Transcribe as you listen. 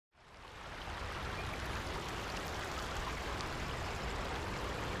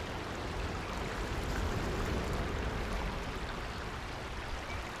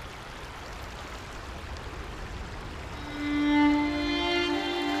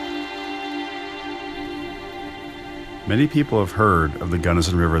Many people have heard of the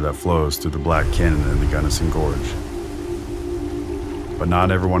Gunnison River that flows through the Black Canyon and the Gunnison Gorge. But not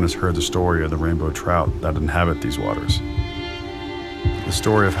everyone has heard the story of the rainbow trout that inhabit these waters. The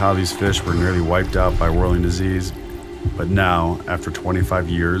story of how these fish were nearly wiped out by whirling disease, but now, after 25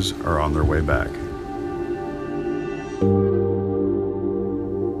 years, are on their way back.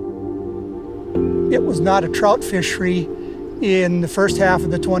 It was not a trout fishery in the first half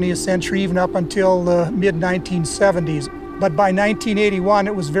of the 20th century, even up until the mid-1970s. But by 1981,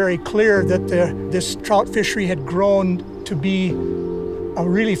 it was very clear that this trout fishery had grown to be a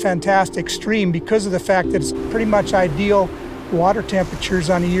really fantastic stream because of the fact that it's pretty much ideal water temperatures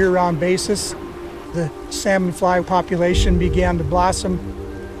on a year-round basis. The salmon fly population began to blossom.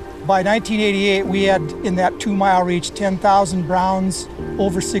 By 1988, we had in that 2-mile reach 10,000 browns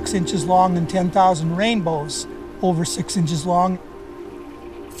over 6 inches long and 10,000 rainbows over 6 inches long.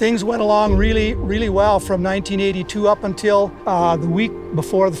 Things went along really, really well from 1982 up until the week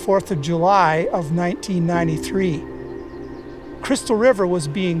before the 4th of July of 1993. Crystal River was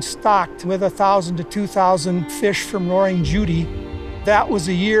being stocked with 1,000 to 2,000 fish from Roaring Judy. That was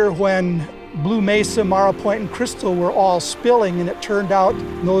a year when Blue Mesa, Marrow Point, and Crystal were all spilling, and it turned out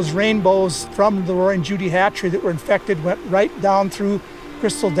those rainbows from the Roaring Judy hatchery that were infected went right down through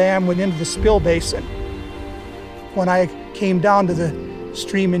Crystal Dam, went into the spill basin. When I came down to the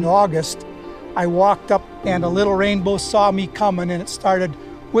stream in August, I walked up and a little rainbow saw me coming, and it started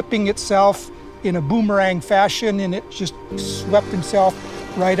whipping itself in a boomerang fashion, and it just swept himself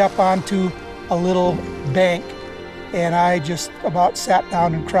right up onto a little bank. And I just about sat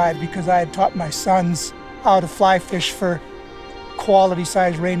down and cried because I had taught my sons how to fly fish for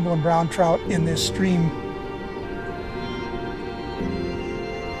quality-sized rainbow and brown trout in this stream.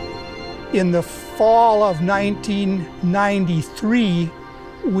 In the fall of 1993,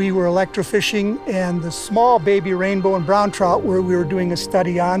 we were electrofishing, and the small baby rainbow and brown trout where we were doing a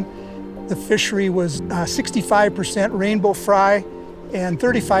study on, the fishery was 65% rainbow fry and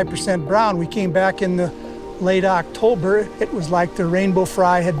 35% brown. We came back in the late October. It was like the rainbow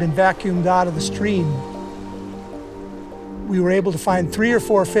fry had been vacuumed out of the stream. We were able to find 3 or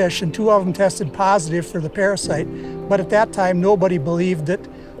 4 fish, and 2 of them tested positive for the parasite. But at that time, nobody believed that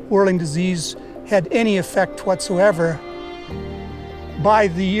whirling disease had any effect whatsoever. By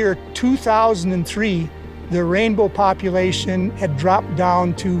the year 2003, the rainbow population had dropped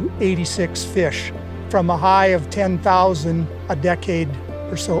down to 86 fish from a high of 10,000 a decade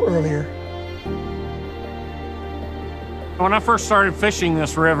or so earlier. When I first started fishing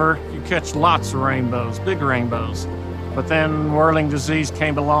this river, you catch lots of rainbows, big rainbows. But then whirling disease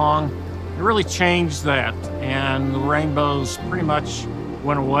came along. It really changed that, and the rainbows pretty much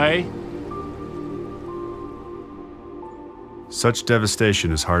went away. Such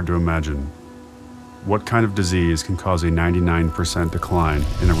devastation is hard to imagine. What kind of disease can cause a 99% decline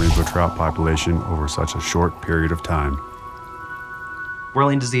in a rainbow trout population over such a short period of time?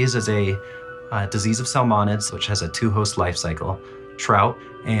 Whirling disease is a disease of salmonids, which has a 2-host life cycle, trout,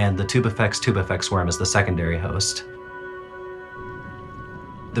 and the tubifex worm is the secondary host.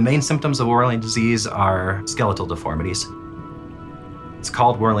 The main symptoms of whirling disease are skeletal deformities. It's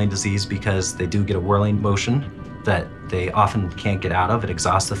called whirling disease because they do get a whirling motion that they often can't get out of. It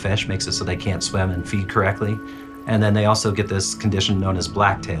exhausts the fish, makes it so they can't swim and feed correctly. And then they also get this condition known as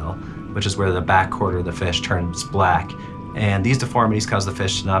blacktail, which is where the back quarter of the fish turns black. And these deformities cause the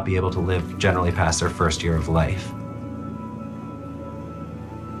fish to not be able to live generally past their first year of life.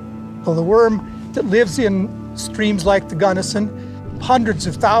 Well, the worm that lives in streams like the Gunnison, hundreds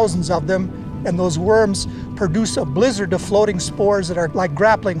of thousands of them, and those worms produce a blizzard of floating spores that are like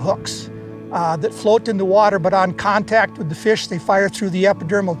grappling hooks that float in the water, but on contact with the fish, they fire through the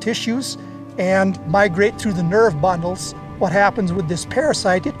epidermal tissues and migrate through the nerve bundles. What happens with this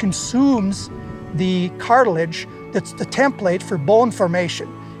parasite, it consumes the cartilage that's the template for bone formation.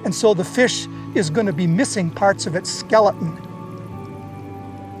 And so the fish is going to be missing parts of its skeleton.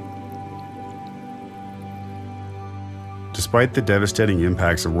 Despite the devastating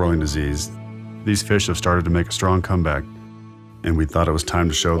impacts of whirling disease, these fish have started to make a strong comeback, and we thought it was time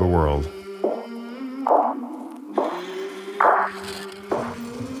to show the world.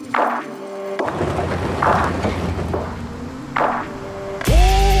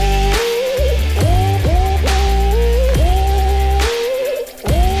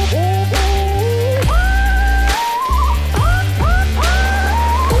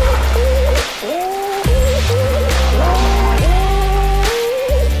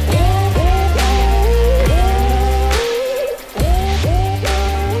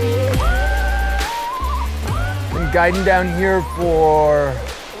 Guiding down here for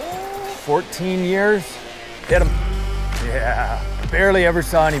 14 years. Hit 'em. Yeah, barely ever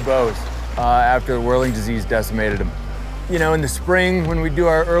saw any bows after the whirling disease decimated them. You know, in the spring when we do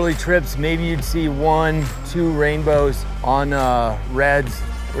our early trips, maybe you'd see 1, 2 rainbows on reds,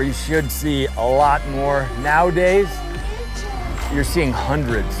 where you should see a lot more. Nowadays, you're seeing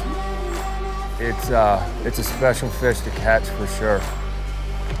hundreds. It's a special fish to catch for sure.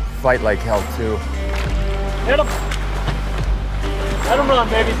 Fight like hell too. Hit him. Let him run,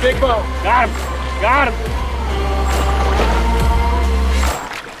 baby. Big boat. Got him. Got him.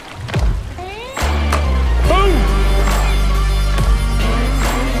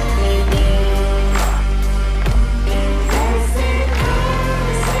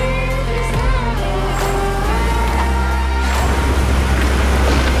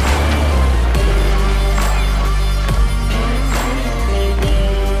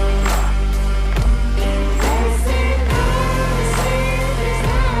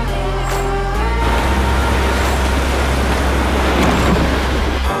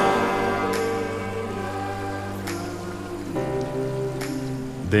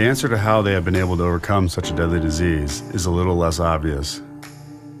 The answer to how they have been able to overcome such a deadly disease is a little less obvious.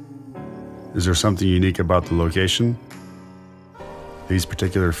 Is there something unique about the location, these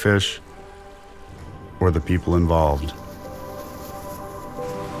particular fish, or the people involved?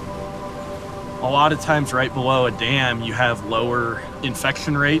 A lot of times right below a dam, you have lower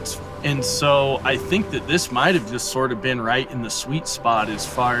infection rates. And so I think that this might have just sort of been right in the sweet spot as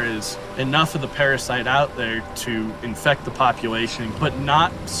far as enough of the parasite out there to infect the population, but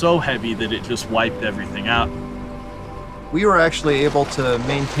not so heavy that it just wiped everything out. We were actually able to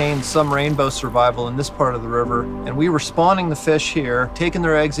maintain some rainbow survival in this part of the river, and we were spawning the fish here, taking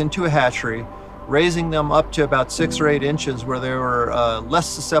their eggs into a hatchery, raising them up to about 6 or 8 inches where they were less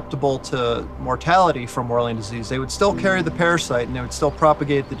susceptible to mortality from whirling disease. They would still carry the parasite and they would still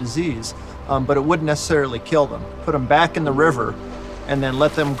propagate the disease, but it wouldn't necessarily kill them. Put them back in the river and then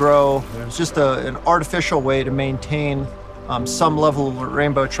let them grow. It was just an artificial way to maintain some level of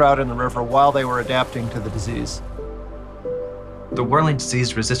rainbow trout in the river while they were adapting to the disease. The whirling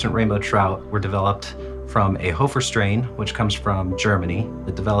disease-resistant rainbow trout were developed from a Hofer strain, which comes from Germany.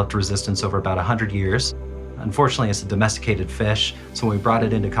 It developed resistance over about 100 years. Unfortunately, it's a domesticated fish, so when we brought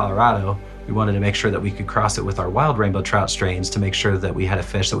it into Colorado, we wanted to make sure that we could cross it with our wild rainbow trout strains to make sure that we had a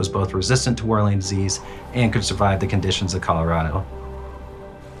fish that was both resistant to whirling disease and could survive the conditions of Colorado.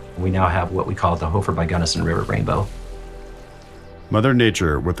 We now have what we call the Hofer by Gunnison River Rainbow. Mother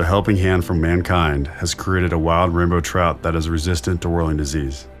Nature, with a helping hand from mankind, has created a wild rainbow trout that is resistant to whirling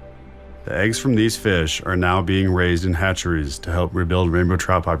disease. The eggs from these fish are now being raised in hatcheries to help rebuild rainbow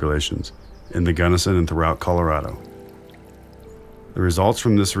trout populations in the Gunnison and throughout Colorado. The results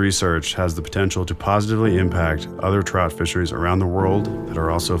from this research has the potential to positively impact other trout fisheries around the world that are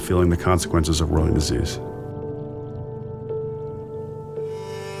also feeling the consequences of whirling disease.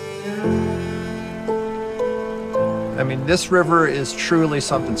 I mean, this river is truly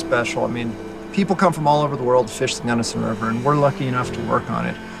something special. I mean, people come from all over the world to fish the Gunnison River, and we're lucky enough to work on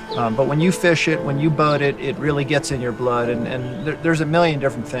it. But when you fish it, when you boat it, it really gets in your blood, and there's a million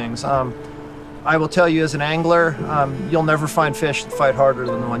different things. I will tell you as an angler, you'll never find fish that fight harder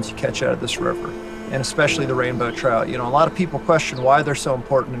than the ones you catch out of this river, and especially the rainbow trout. You know, a lot of people question why they're so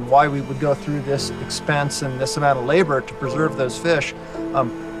important and why we would go through this expense and this amount of labor to preserve those fish.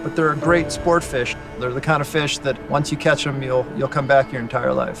 But they're a great sport fish. They're the kind of fish that once you catch them, you'll come back your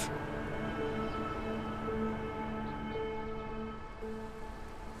entire life.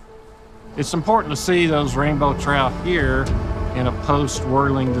 It's important to see those rainbow trout here in a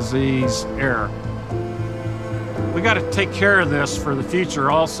post-whirling disease era. We got to take care of this for the future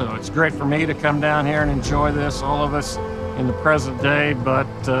also. It's great for me to come down here and enjoy this, all of us in the present day, but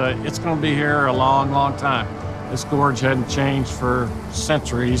it's going to be here a long, long time. This gorge hadn't changed for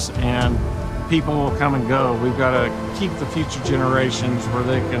centuries, and people will come and go. We've got to keep the future generations where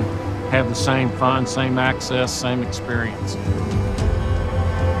they can have the same fun, same access, same experience.